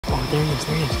There he is.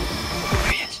 There he is.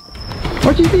 There he is.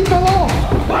 RTV fell off.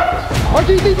 What?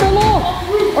 RTV fell off.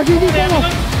 RTV fell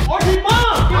off. RTV,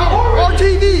 Mom!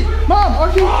 RTV! Mom,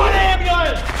 RTV! Oh, the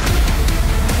ambulance!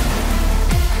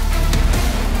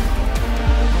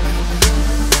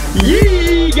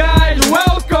 Yee guys,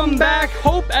 welcome back.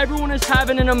 Hope everyone is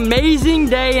having an amazing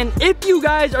day, and if you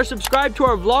guys are subscribed to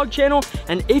our vlog channel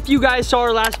and if you guys saw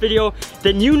our last video,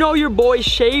 then you know your boy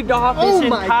shaved off his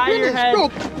entire head. Bro.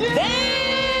 Damn!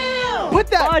 Put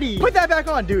that back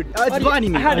on, dude. It's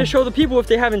blinding me. I had to show the people if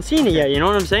they haven't seen it yet, you know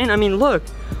what I'm saying? I mean, look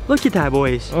at that,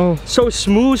 boys. Oh, so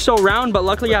smooth, so round, but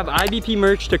luckily I have IBP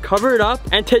merch to cover it up.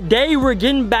 And today we're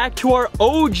getting back to our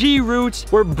OG roots.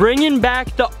 We're bringing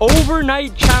back the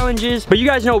overnight challenges. But you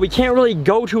guys know we can't really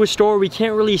go to a store. We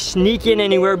can't really sneak in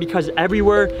anywhere because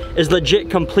everywhere is legit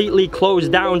completely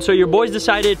closed down. So your boys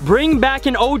decided bring back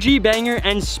an OG banger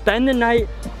and spend the night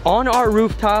on our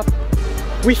rooftop.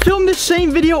 We filmed this same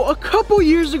video a couple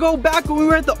years ago back when we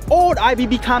were at the old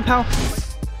IBB compound.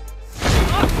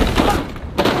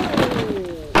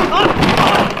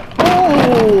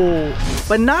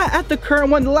 But not at the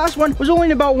current one. The last one was only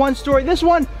about one story. This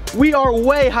one, we are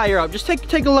way higher up. Just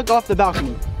take a look off the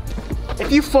balcony.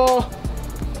 If you fall,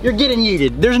 you're getting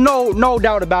yeeted. There's no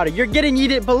doubt about it. You're getting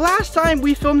yeeted. But last time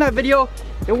we filmed that video,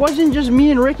 it wasn't just me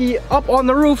and Ricky up on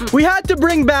the roof. We had to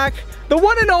bring back the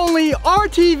one and only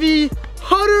RTV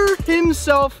Hutter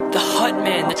himself. The Hut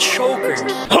Man, the choker.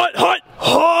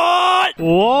 Hut!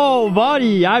 Whoa,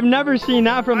 buddy, I've never seen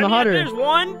that from the Hutter. There's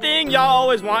one thing y'all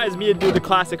always want is me to do the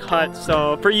classic Hut.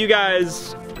 So for you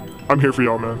guys, I'm here for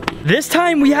y'all, man. This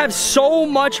time we have so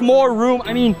much more room.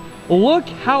 I mean, look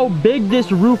how big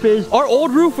this roof is. Our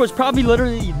old roof was probably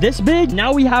literally this big.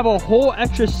 Now we have a whole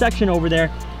extra section over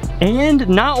there. And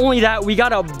not only that, we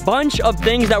got a bunch of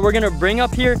things that we're gonna bring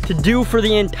up here to do for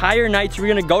the entire night. So we're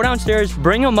gonna go downstairs,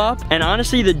 bring them up, and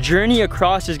honestly, the journey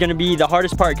across is gonna be the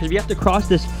hardest part because we have to cross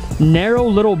this narrow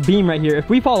little beam right here. If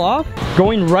we fall off,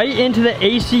 going right into the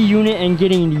AC unit and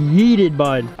getting yeeted,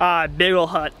 bud. Big ol'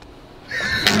 Hut.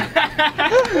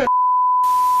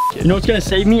 You know what's gonna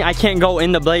save me? I can't go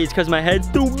in the blaze because my head's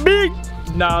too big.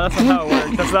 No, that's not how it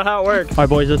works. That's not how it works. All right,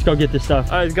 boys, let's go get this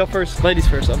stuff. All right, go first. Ladies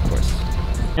first, of course.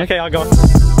 Okay, I'll go.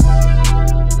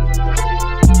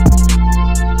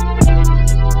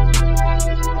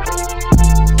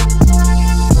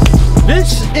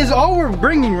 This is all we're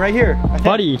bringing right here.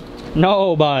 Buddy,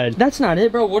 no, bud. That's not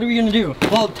it, bro. What are we gonna do?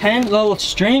 Little tent, little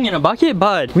string, and a bucket?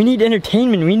 Bud, we need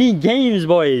entertainment. We need games,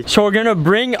 boys. So we're gonna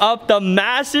bring up the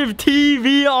massive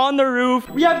TV on the roof.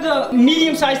 We have the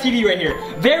medium-sized TV right here.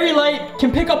 Very light,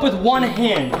 can pick up with one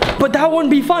hand. But that wouldn't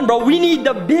be fun, bro. We need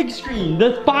the big screen,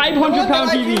 the 500-pound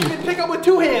TV. I can't even pick up with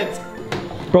two hands.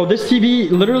 Bro, this TV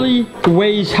literally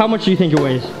weighs, how much do you think it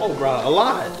weighs? Oh, bro, a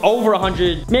lot. Over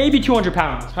 100, maybe 200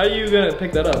 pounds. How are you gonna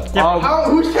pick that up? Yeah.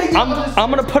 Who's taking I'm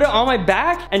gonna put it on my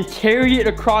back and carry it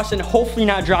across and hopefully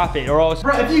not drop it, or else.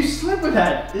 Bro, if you slip with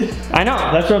that. I know,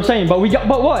 that's what I'm saying. But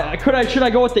what? Should I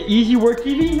go with the easy work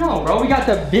TV? No, bro, we got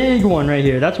the big one right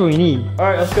here. That's what we need. All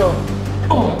right, let's go.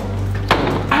 Oh,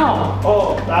 ow.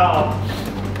 Oh, ow.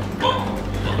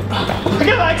 Look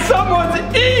at like someone's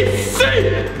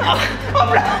easy.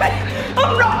 I'm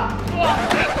not.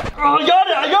 Oh, I got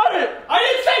it. I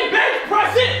didn't say bench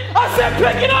press it. I said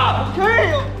pick it up.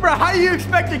 Okay, bro, how do you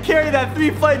expect to carry that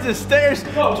 3 flights of stairs to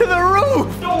the roof?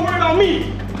 Don't worry about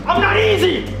me. I'm not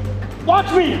easy.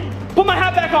 Watch me. Put my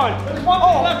hat back on. There's one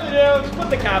thing left to do. Just put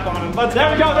the cap on him. There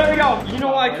we go. You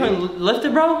know why I couldn't lift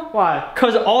it, bro? Why?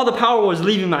 Because all the power was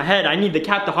leaving my head. I need the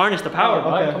cap to harness the power.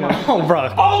 Okay, Come on. Oh, bro.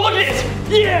 Oh, look at this.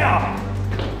 Yeah.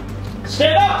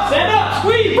 Stand up,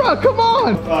 squeeze. Bro, come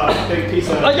on. Big piece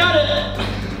of it. I got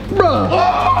it. Bro. Oh.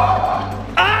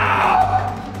 Ow.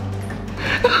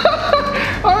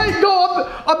 All right, go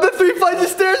up the 3 flights of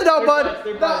stairs now, bud.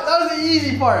 That was the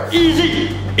easy part.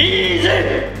 Easy.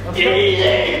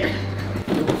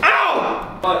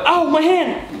 Ow. Ow, my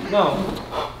hand. No.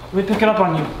 Let me pick it up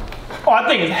on you. Oh, that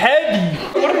thing is heavy.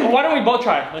 Why don't we both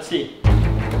try? Let's see.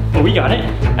 Oh, we got it.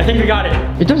 I think we got it.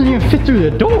 It doesn't even fit through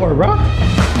the door, bro.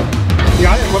 You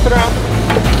got it? Whip it around.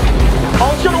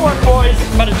 Oh, it's gonna work, boys.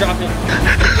 I'm about to drop it.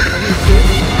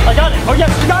 I got it. Oh, yes,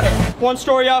 you got it. 1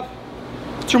 story up.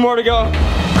 2 more to go.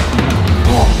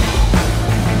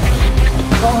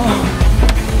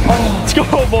 Let's go,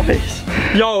 boys.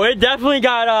 Yo, it definitely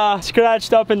got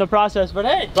scratched up in the process, but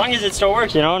hey, as long as it still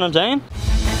works, you know what I'm saying?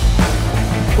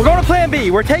 We're going to plan B.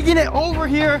 We're taking it over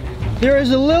here. There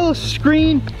is a little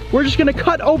screen. We're just gonna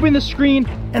cut open the screen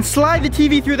and slide the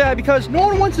TV through that because no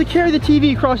one wants to carry the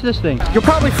TV across this thing. You'll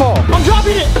probably fall. I'm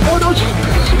dropping it. Oh, don't you?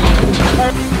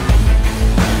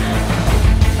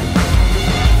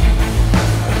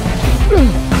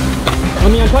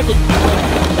 Let me untuck it.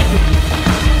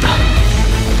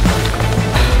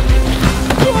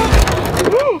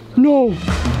 No.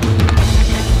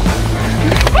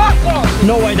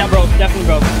 No way, that broke. Definitely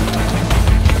broke.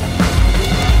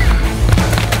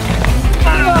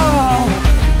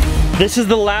 This is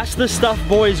the last of the stuff,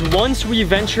 boys. Once we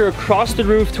venture across the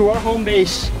roof to our home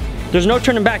base, there's no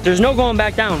turning back. There's no going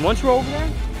back down. Once we're over there,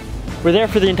 we're there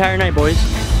for the entire night, boys.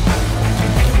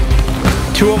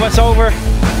 2 of us over.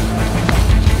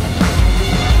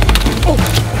 Oh.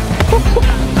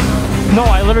 No,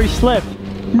 I literally slipped.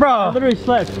 Bro. I literally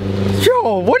slipped.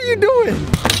 Yo, what are you doing?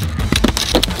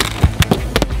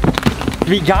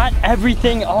 We got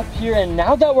everything up here, and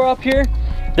now that we're up here,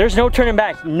 there's no turning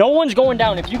back. No one's going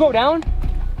down. If you go down,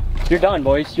 you're done,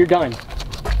 boys. You're done.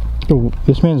 Oh,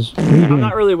 this man's... I'm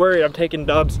not really worried. I'm taking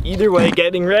dubs either way.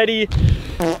 Getting ready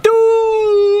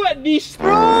to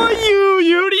destroy you,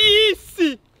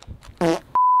 Ulysses.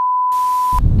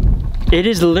 It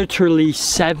is literally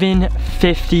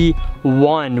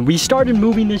 7:51. We started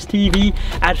moving this TV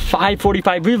at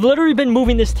 5:45. We've literally been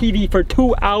moving this TV for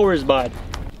 2 hours, bud.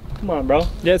 Come on, bro.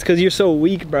 Yeah, it's because you're so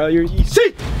weak, bro. You're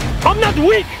easy. I'm not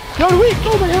weak. You're weak.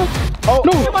 Oh my god. Oh,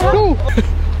 no, no.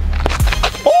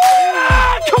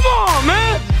 Oh, come on,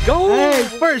 man. Go. Hey,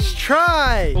 first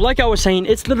try. Like I was saying,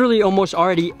 it's literally almost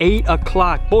already 8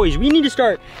 o'clock. Boys, we need to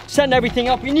start setting everything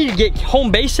up. We need to get home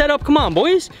base set up. Come on,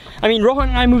 boys. I mean, Rohan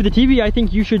and I moved the TV. I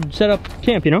think you should set up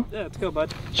camp, you know? Yeah, let's go,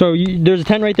 bud. So there's a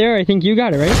tent right there. I think you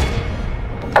got it, right?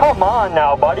 Come on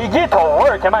now, buddy. Get to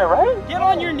work. Am I right? Get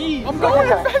on your knees. I'm going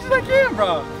as fast as I can,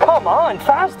 bro. Come on,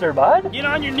 faster, bud. Get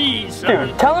on your knees, son.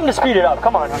 Dude, tell him to speed it up.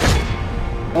 Come on.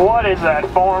 What is that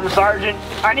form, Sergeant?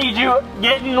 I need you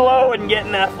getting low and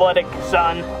getting athletic,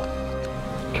 son.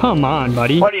 Come on,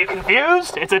 buddy. What, are you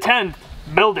confused? It's a tent.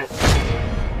 Build it.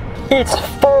 It's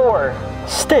 4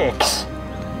 sticks.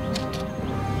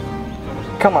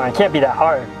 Come on, it can't be that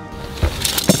hard.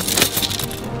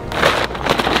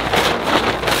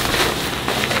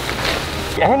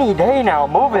 Any day now,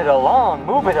 move it along,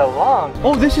 move it along.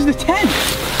 Oh, this is the tent.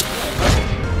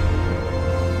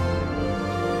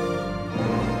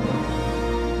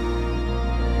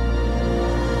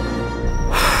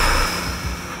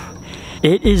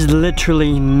 It is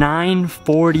literally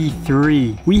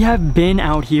 9:43. We have been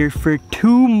out here for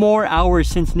 2 more hours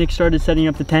since Nick started setting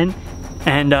up the tent.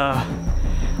 And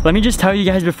let me just tell you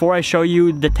guys before I show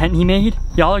you the tent he made,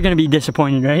 y'all are gonna be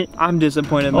disappointed, right? I'm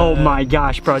disappointed, man. Oh my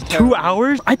gosh, bro, 2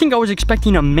 hours? I think I was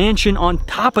expecting a mansion on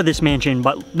top of this mansion,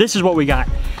 but this is what we got.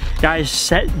 Guys,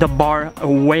 set the bar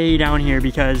way down here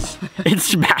because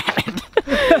it's bad.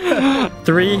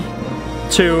 3,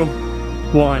 2,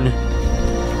 1.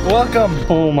 Welcome.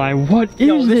 Oh my, what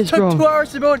is this, took bro? 2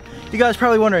 hours to build. You guys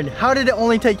probably wondering, how did it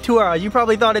only take 2 hours? You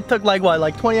probably thought it took like what,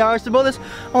 like 20 hours to build this?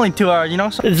 Only 2 hours, you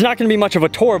know? So it's not gonna be much of a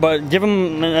tour, but give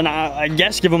him an, I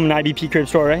guess give him an IBP crib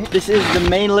tour, right? this is the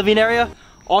main living area.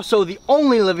 Also, the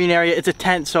only living area, it's a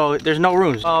tent, so there's no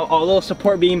rooms. A little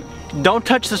support beam. Don't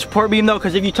touch the support beam though,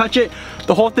 because if you touch it,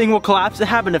 the whole thing will collapse. It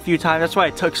happened a few times, that's why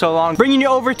it took so long. Bringing you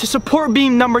over to support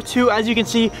beam number 2. As you can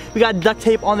see, we got duct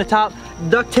tape on the top,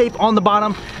 duct tape on the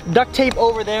bottom, duct tape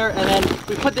over there, and then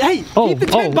we put the, hey, keep the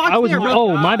tent box there, bro.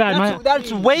 Oh, my bad,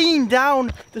 That's weighing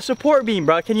down the support beam,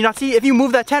 bro. Can you not see? If you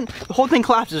move that tent, the whole thing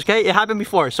collapses, okay? It happened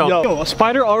before, so. Yo, a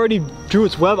spider already drew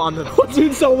its web on the, what's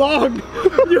been so long?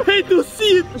 You hate to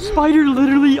see it. The spider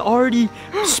literally already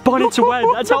spun its web.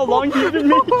 That's how long he's been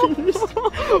making this. Look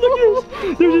at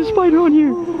this. There's a spider on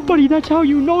here. Buddy, that's how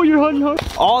you know you're hunting hard.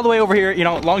 All the way over here, you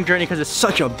know, long journey because it's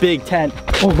such a big tent.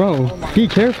 Oh, bro, be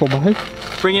careful, bud.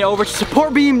 Bringing it over to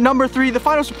support beam number 3, the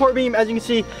final support beam. As you can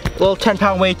see, a little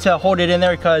 10-pound weight to hold it in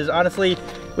there because honestly,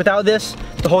 without this,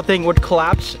 the whole thing would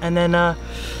collapse. And then,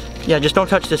 yeah, just don't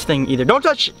touch this thing either. Don't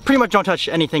touch, pretty much don't touch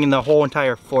anything in the whole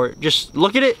entire fort. Just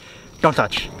look at it, don't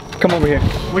touch. Come over here.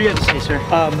 What do you have to say, sir?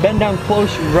 Bend down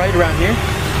close right around here.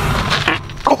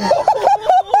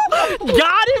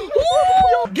 Got him!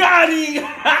 Got him!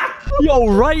 Yo,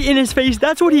 right in his face.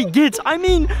 That's what he gets. I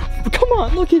mean, come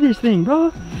on, look at this thing,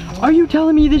 bro. Are you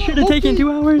telling me this should have taken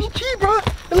 2 hours? Gee, bro,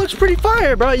 it looks pretty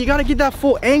fire, bro. You gotta get that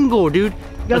full angle, dude. You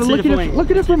gotta look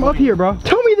at it from up here, bro.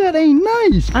 Tell me that ain't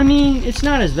nice. I mean, it's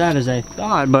not as bad as I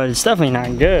thought, but it's definitely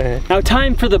not good. Now,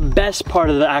 time for the best part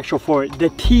of the actual fort, the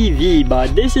TV,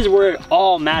 bud. This is where it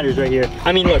all matters right here.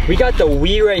 I mean, look, we got the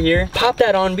Wii right here. Pop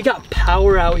that on. We got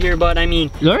power out here, bud. I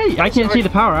mean, all right, I can't see the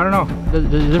power. I don't know.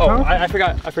 Is there power? I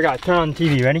forgot. Turn on the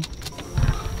TV. Ready?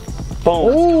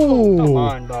 Boom. Oh. Come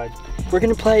on, bud. We're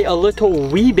gonna play a little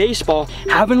Wii baseball,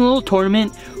 having a little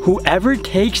tournament. Whoever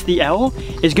takes the L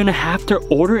is gonna have to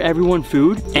order everyone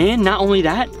food. And not only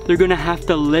that, they're gonna have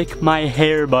to lick my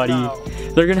hair, buddy. Wow.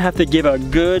 they're gonna have to give a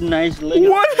good, nice lick.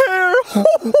 What hair?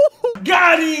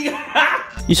 Got him!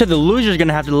 You said the loser's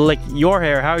gonna have to lick your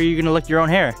hair. How are you gonna lick your own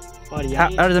hair? Buddy, How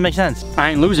does that make sense?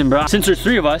 I ain't losing, bro. Since there's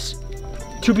 3 of us,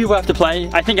 2 people have to play.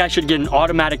 I think I should get an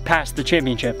automatic pass to the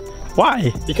championship.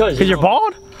 Why? Because you're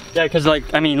bald? Yeah, because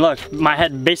like, I mean, look, my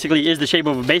head basically is the shape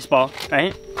of a baseball,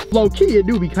 right? Low key, it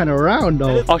do be kind of round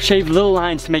though. I'll shave little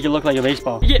lines to make it look like a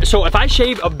baseball. Yeah, so if I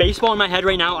shave a baseball in my head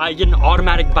right now, I get an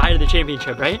automatic bye to the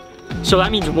championship, right? So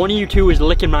that means one of you 2 is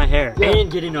licking my hair and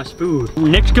getting us food.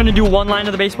 Nick's gonna do one line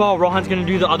of the baseball, Rohan's gonna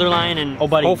do the other line, and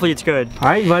hopefully it's good. All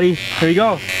right, buddy, here you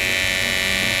go.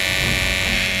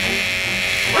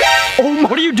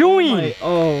 What are you doing?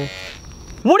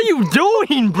 What are you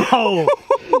doing, bro?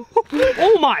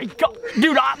 Oh my God.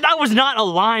 Dude, that was not a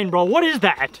line, bro. What is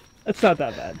that? It's not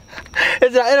that bad.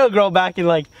 It'll grow back in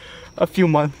like a few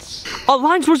months. A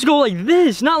line's supposed to go like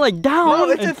this, not like down. No,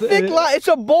 it's a thick line. It's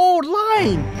a bold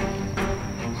line.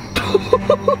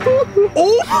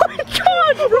 Oh my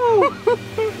God, bro.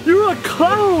 You're a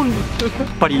clown.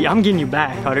 Buddy, I'm getting you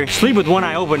back, Hutter. Sleep with one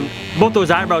eye open. Both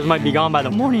those eyebrows might be gone by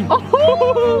the morning.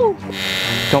 Oh.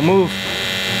 Don't move.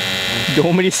 Don't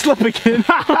want me to slip again.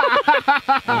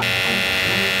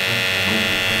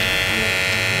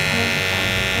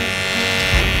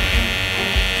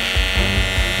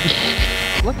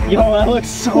 Yo, that looks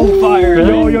so fire.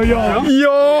 Really? Yo, yeah.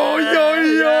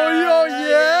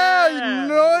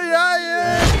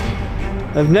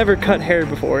 I've never cut hair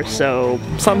before, so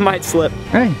something might slip.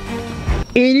 Hey,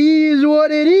 it is what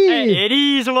it is. Hey, it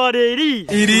is what it is.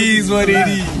 It is what it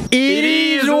is. It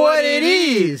is what it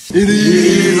is. It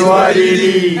is what it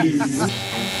is.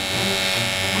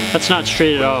 That's not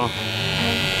straight at all.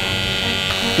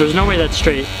 There's no way that's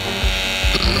straight.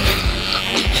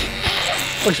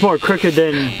 Looks more crooked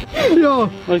than. Yo,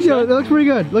 that looks pretty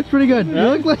good. Looks pretty good.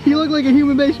 Yeah? You look like a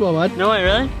human baseball, bud. No way,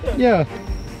 really? Yeah.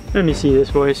 Let me see this,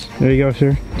 boys. There you go,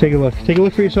 sir. Take a look. Take a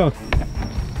look for yourself.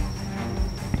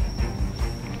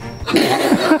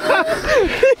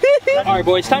 All right,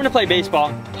 boys, time to play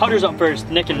baseball. Hutter's up first,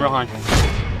 Nick and Rohan.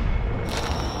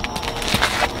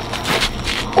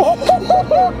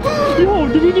 Yo,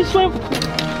 did he just slam?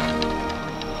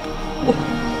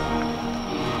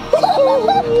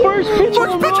 First pitch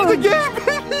home run. Of the game,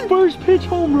 baby. First pitch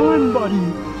home run, buddy.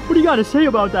 What do you got to say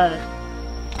about that?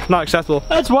 Not acceptable.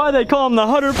 That's why they call him the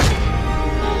Hutter.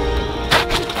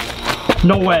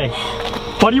 No way.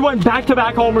 Buddy went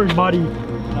back-to-back homers, buddy.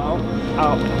 No.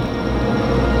 Out.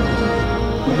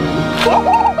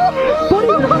 Buddy,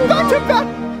 back-to-back.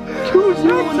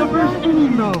 2-0 in the first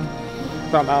inning, bro.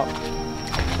 I'm out.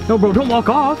 No, bro, don't walk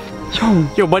off.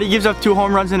 Yo, buddy gives up 2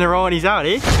 home runs in a row and he's out,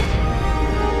 eh?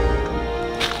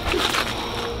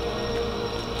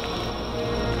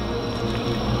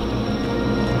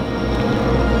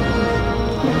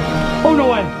 Oh,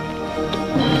 no way.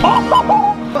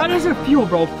 Oh, how does it feel,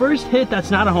 bro? First hit,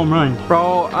 that's not a home run.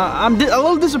 Bro, I'm a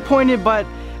little disappointed, but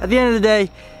at the end of the day,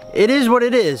 it is what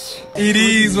it is. It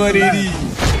is what it is.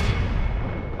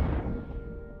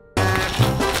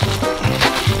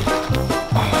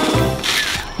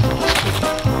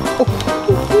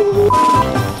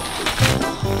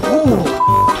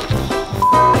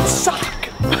 I suck.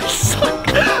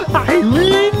 I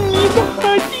really need the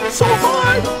fighting so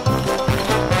hard.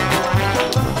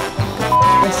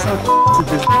 I suck at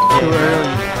this too early.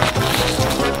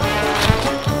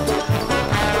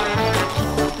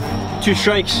 2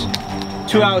 strikes,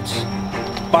 2 outs,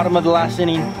 bottom of the last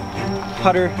inning.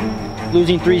 Hutter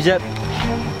losing 3-zip.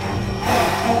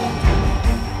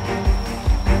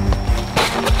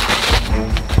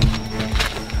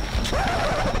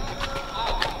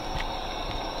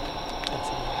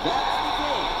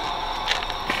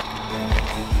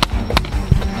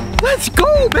 Let's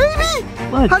go, baby!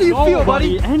 How do you feel,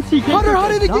 buddy? NC Hutter, how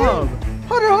did it get?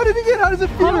 Hutter, how did it get? How does it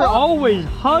feel? Hutter always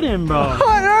hutting, bro.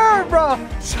 Hutter, bro!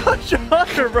 Such a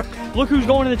Hutter, bro! Look who's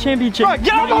going to the championship. Bro,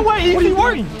 get out of my way! What are you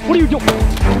doing? What are you doing?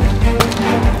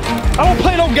 I don't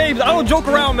play no games. I don't joke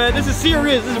around, man. This is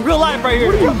serious. This is real life right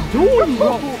here. What are you doing,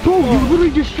 bro? Bro, you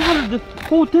literally just shattered the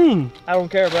whole thing. I don't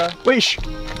care, bro. Wait, shh.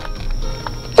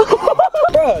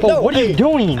 Bro, Bro, what are you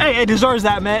doing? Hey, it deserves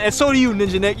that, man. And so do you,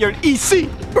 Ninja Nick. You're an EC.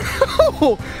 Bro,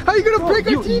 how you gonna break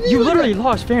our TV? You literally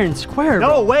lost fair and square, bro.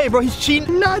 No way, bro. He's cheating.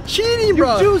 I'm not cheating,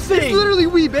 bro. You're juicing. It's literally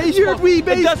Wii Baseball. You're Wii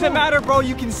Baseball. It doesn't matter, bro.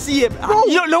 You can see it. Bro.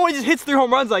 You don't know he just hits 3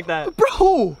 home runs like that.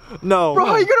 Bro. No. Bro,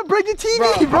 how you gonna break the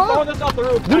TV, bro? I'm throwing this off the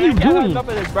roof. What are you doing? Enough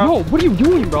of this, bro. Bro, what are you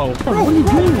doing, bro? Bro, what are you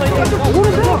doing, bro? What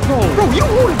is that, bro? Bro, you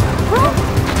hold it, bro.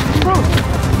 Bro,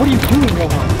 what are you doing, bro?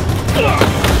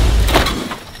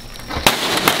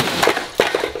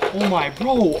 Oh Oh my,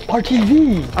 bro, our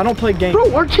TV. I don't play games.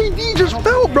 Bro, our TV just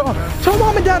fell, bro. Tell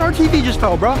mom and dad our TV just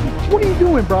fell, bro. What are you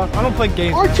doing, bro? I don't play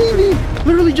games. Our TV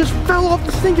literally just fell off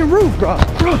the stinking roof, bro.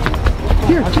 Bro,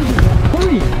 here,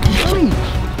 hurry, hurry.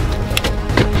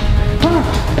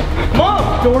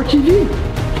 Mom! Yo, our TV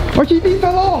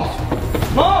fell off.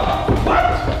 Mom! What?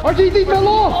 Our TV fell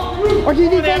off. Our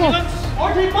TV fell off.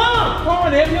 Our TV, Mom! Call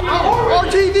an ambulance. Our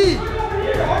TV.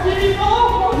 Our TV fell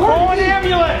off. Call an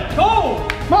ambulance. Go!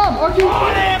 Mom, our TV. Call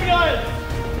an ambulance.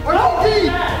 Our TV.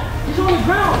 He's on the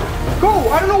ground. Go,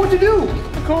 I don't know what to do.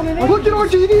 Look at our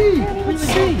TV. Let's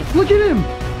see. Look at him.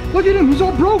 Look at him, he's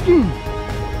all broken.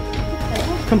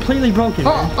 Completely broken.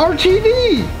 Our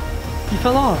TV. He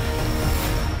fell off.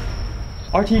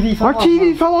 Our TV fell off. Our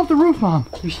TV fell off the roof, Mom.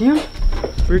 You see him?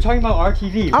 We were talking about our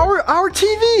TV. Our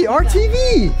TV. Our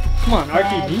TV. Come on, our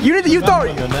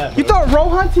TV. You thought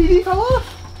Rohan TV fell off?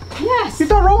 Yes. You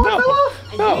thought Rohan fell off?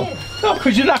 No,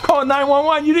 because you're not calling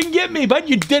 911. You didn't get me, but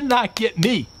you did not get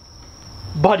me.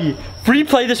 Buddy, free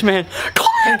play this man. Call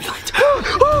an ambulance.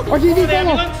 Our TV fell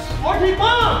off. Our TV,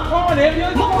 Mom! Call an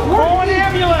ambulance. Call an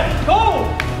ambulance. Go!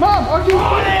 Mom, our TV.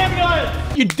 Call an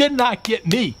ambulance. You did not get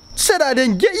me. Said I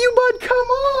didn't get you, bud. Come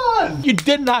on. You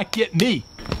did not get me.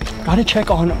 Gotta check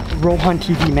on Rohan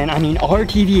TV, man. I mean, our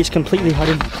TV is completely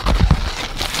hooded.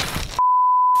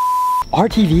 Our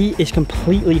TV is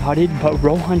completely hooded, but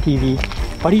Rohan TV,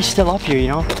 Buddy's still up here, you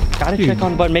know? Gotta check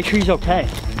on Bud, make sure he's okay.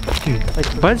 Dude,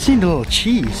 like, Bud seemed a little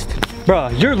cheesed. Bro,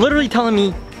 you're literally telling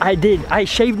me I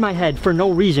shaved my head for no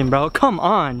reason, bro. Come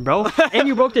on, bro. And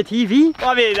you broke the TV?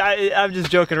 Well, I mean, I'm just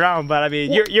joking around, but I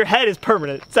mean, your head is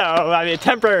permanent. So, I mean,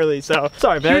 temporarily, so.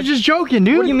 Sorry, man. You're just joking,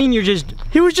 dude. What do you mean you're just...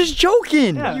 He was just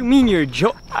joking. Yeah. What do you mean you're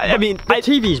joking? I mean, the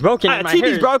TV's broken. The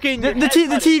TV's broken. The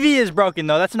TV is broken,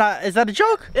 though. That's not... Is that a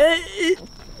joke?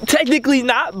 Technically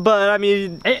not, but I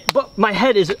mean... But my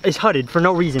head is hooded for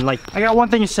no reason. Like, I got one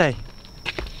thing to say.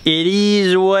 It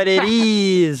is what it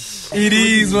is. It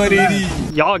is what it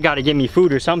is. Y'all gotta give me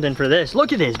food or something for this.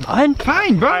 Look at this, bud.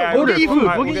 Fine, bro. Right, We'll get you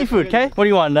food. We'll get you food, okay? What do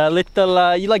you want? A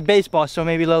little, you like baseball, so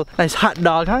maybe a little nice hot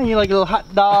dog, huh? You like a little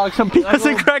hot dog, some peanuts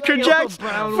and Cracker Jacks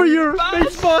for your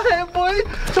baseball head, boy.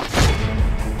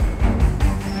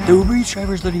 The Uber Eats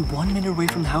driver is literally 1 minute away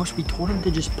from the house. We told him to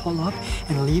just pull up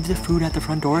and leave the food at the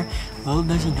front door. Little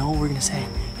does he know we're gonna say,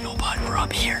 yo, bud, we're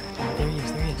up here. Oh, there he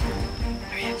is, there he is.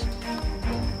 There he is.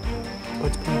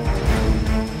 Bud's playing.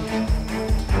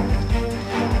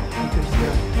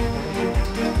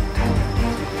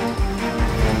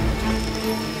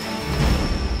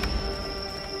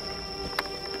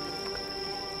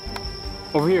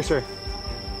 Over here, sir.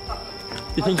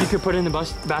 You think you could put it in the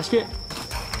basket?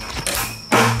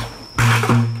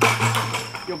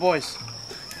 Yo, boys.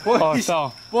 Oh, it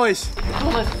fell. Boys.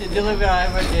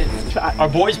 Our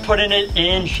boys putting it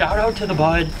in. Shout out to the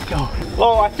bud. Yo.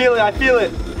 Oh, I feel it. I feel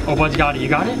it. Oh, Bud's got it. You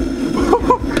got it?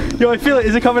 Yo, I feel it.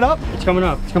 Is it coming up? It's coming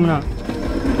up. It's coming up.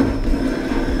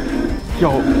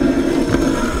 Yo.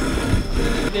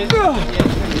 Oh,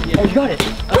 you got it.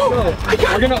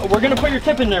 We're gonna put your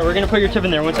tip in there. We're gonna put your tip in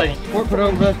there. 1 second. Put it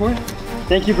over there for it.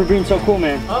 Thank you for being so cool,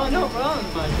 man. Oh, no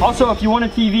problem, buddy. Also, if you want a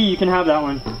TV, you can have that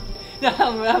one. No,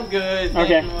 I'm good. Thank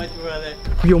Okay. you much, brother.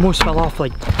 We almost fell off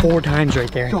like 4 times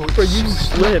right there. Yo, bro, you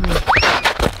slipped.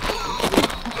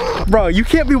 Bro, you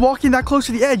can't be walking that close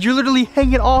to the edge. You're literally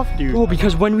hanging off, dude. Bro,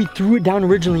 because when we threw it down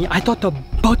originally, I thought the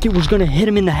bucket was gonna hit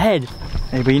him in the head.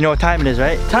 Hey, but you know what time it is,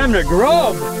 right? Time to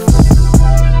grub.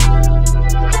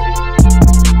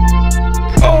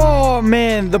 Oh,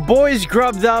 man, the boys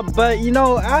grubbed up, but you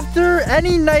know, after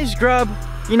any nice grub,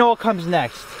 you know what comes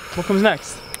next? What comes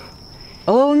next?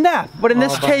 A little nap, but in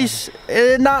this case,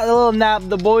 not a little nap.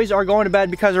 The boys are going to bed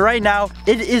because right now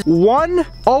it is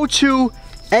 1:02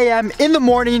 a.m. in the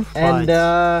morning, and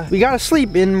we gotta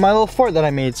sleep in my little fort that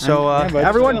I made. So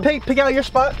everyone, pick out your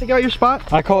spot. Pick out your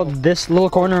spot. I called this little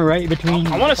corner right between.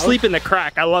 I want to sleep in the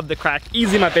crack. I love the crack.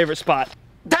 Easily my favorite spot.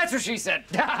 That's what she said.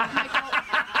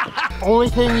 Only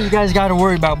thing you guys gotta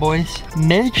worry about, boys.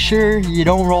 Make sure you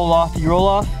don't roll off. You roll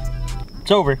off,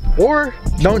 it's over. Or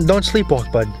don't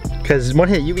sleepwalk, bud. Because one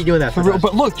hit, you be doing that for real.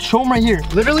 But look, show them right here.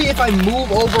 Literally, if I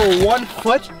move over 1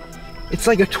 foot, it's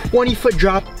like a 20-foot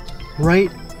drop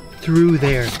right through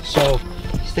there. So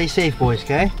stay safe, boys,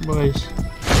 okay? Boys.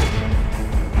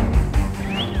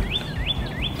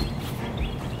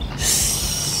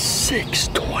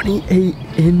 6:28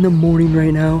 in the morning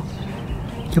right now.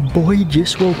 Your boy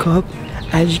just woke up.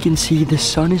 As you can see, the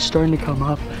sun is starting to come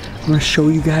up. I'm gonna show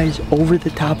you guys over the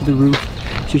top of the roof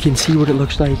so you can see what it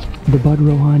looks like. The Bud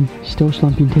Rohan still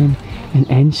slumping in. And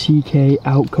NCK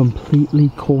out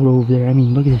completely cold over there. I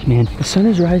mean, look at this, man. The sun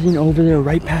is rising over there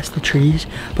right past the trees,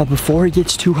 but before it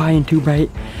gets too high and too bright,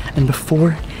 and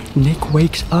before Nick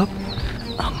wakes up,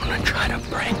 I'm gonna try to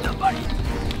prank the buddy.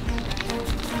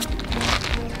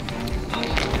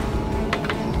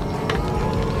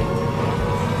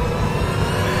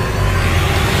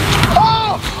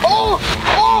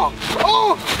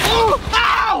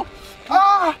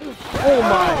 Oh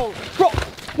my. Bro,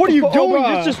 what are you doing? my.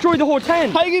 You just destroyed the whole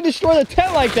tent. How you gonna destroy the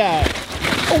tent like that?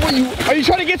 Oh, what, are you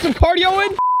trying to get some cardio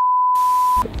in?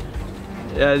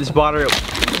 Yeah, this battery.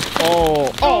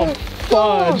 Oh,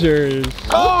 fudgers.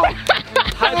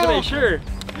 Had to make sure.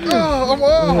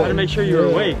 Had to make sure you were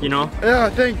awake, you know? Yeah,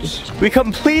 thanks. We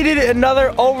completed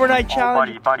another overnight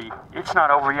challenge. Buddy, it's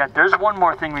not over yet. There's one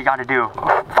more thing we gotta do.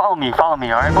 Follow me,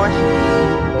 all right,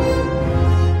 boys?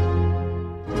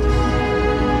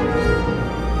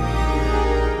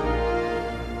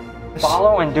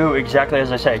 Follow and do exactly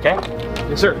as I say, okay?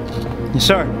 Yes, sir. Yes,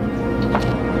 sir.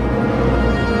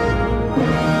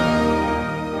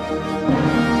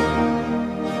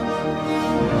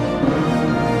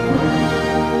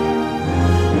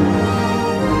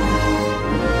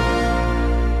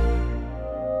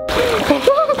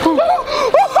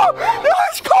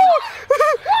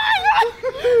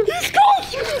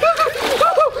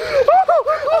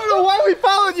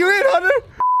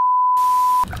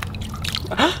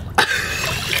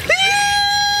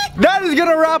 That is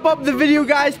gonna wrap up the video,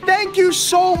 guys. Thank you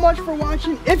so much for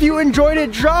watching. If you enjoyed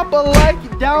it, drop a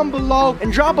like down below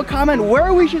and drop a comment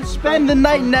where we should spend the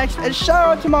night next. And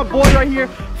shout out to my boy right here,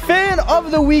 Fan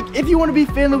of the Week. If you want to be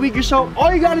Fan of the Week yourself,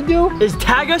 all you gotta do is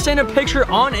tag us in a picture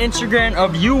on Instagram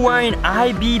of you wearing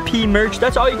IBP merch.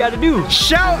 That's all you gotta do.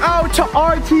 Shout out to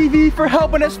RTV for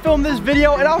helping us film this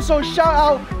video, and also shout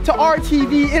out to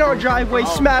RTV in our driveway,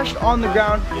 smashed on the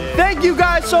ground. Thank you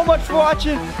guys so much for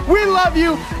watching. We love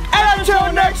you, and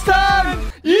until next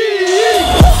time, yee!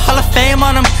 Hall of Fame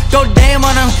on them, go damn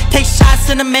on them, take shots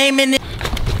in the main minute.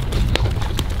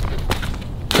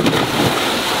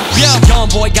 Young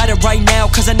boy got it right now,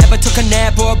 cause I never took a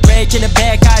nap or a break in the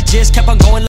back. I just kept on going.